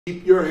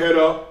Keep your head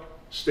up,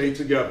 stay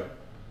together.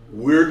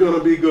 We're going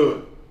to be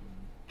good.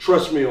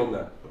 Trust me on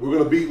that. We're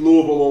going to beat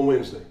Louisville on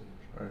Wednesday.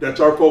 That's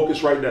our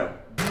focus right now.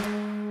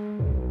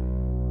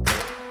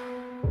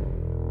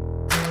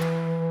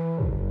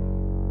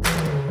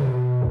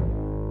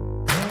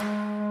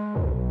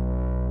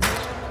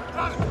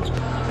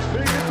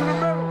 Big into the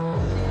middle.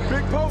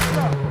 Big post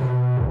up.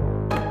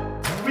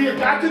 We have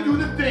got to do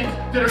the things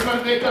that are going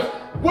to make us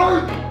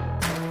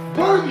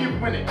worthy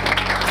of winning.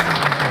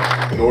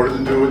 In order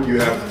to do it, you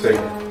have to take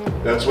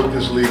it. That's what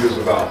this league is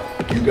about.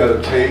 You got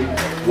to take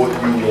what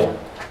you want.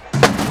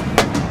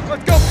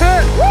 Let's go,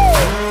 Pitt! Woo!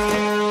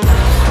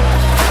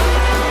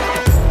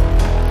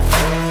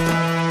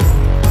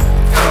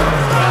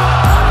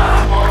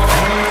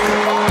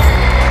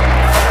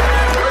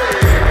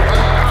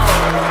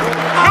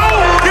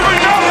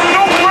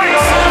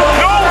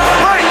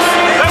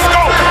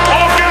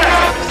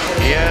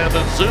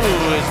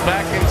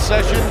 Back in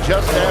session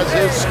just as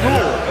his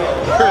school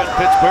here at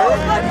Pittsburgh.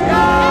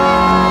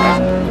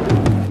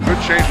 Good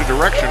change of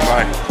direction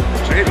by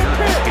Xavier.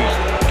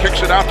 He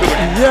kicks it out to the...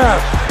 Yes!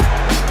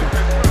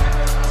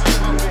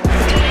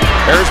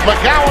 There's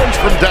McGowan's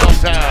from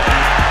downtown.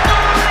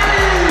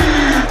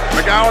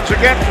 McGowan's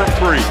again from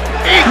 3. 8.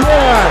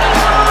 Yes!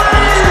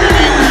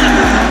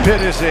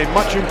 Pitt is a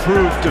much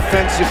improved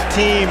defensive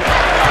team.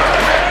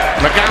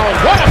 McGowan,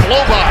 what a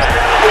blow by!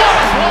 What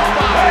a blow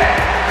by!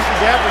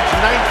 Average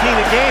 19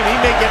 a game. He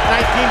may get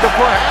 19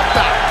 before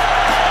halftime.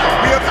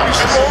 We have to be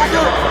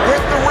stronger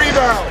with the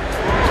rebound.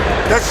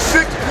 That's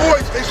 6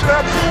 points. They should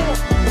have 4.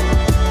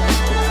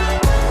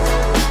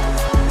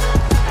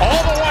 All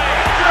the way.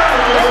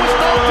 There's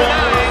no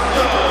denying.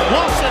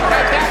 Wilson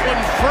had that one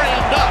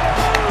framed up.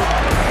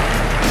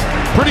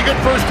 Pretty good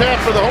first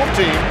half for the home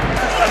team.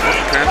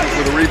 Panthers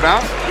with a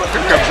rebound.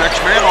 Here comes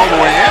X-Man all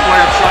the way in.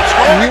 Layup shot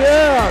score.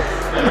 Yeah.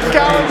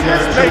 McGowan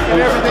is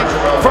making everything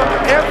from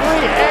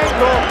every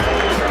angle.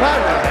 That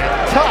was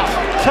a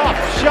tough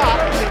shot.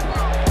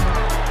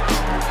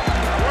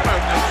 What an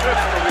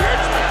assist for the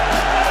X-Men.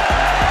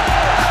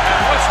 And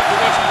listen to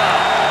this now.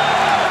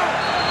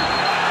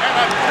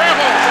 And a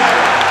travel.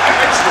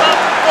 They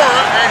stopped for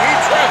it, and he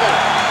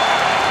traveled.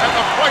 And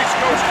the place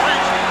goes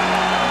crazy.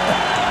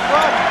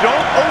 Well,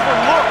 don't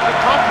overlook the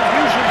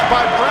contributions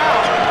by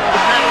Brown.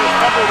 The Panthers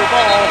fumble the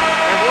ball,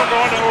 and we're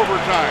going to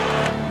overtime.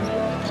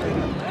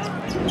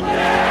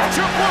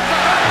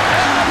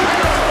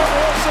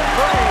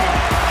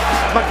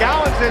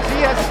 McGowan says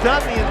he has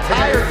done the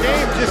entire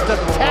game, just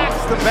attacks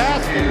the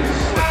basket.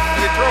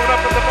 They throw it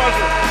up at the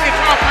buzzer.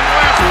 It's off the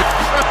glass.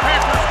 The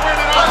Panthers win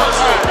it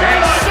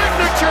overtime. A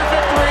signature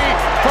victory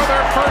for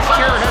their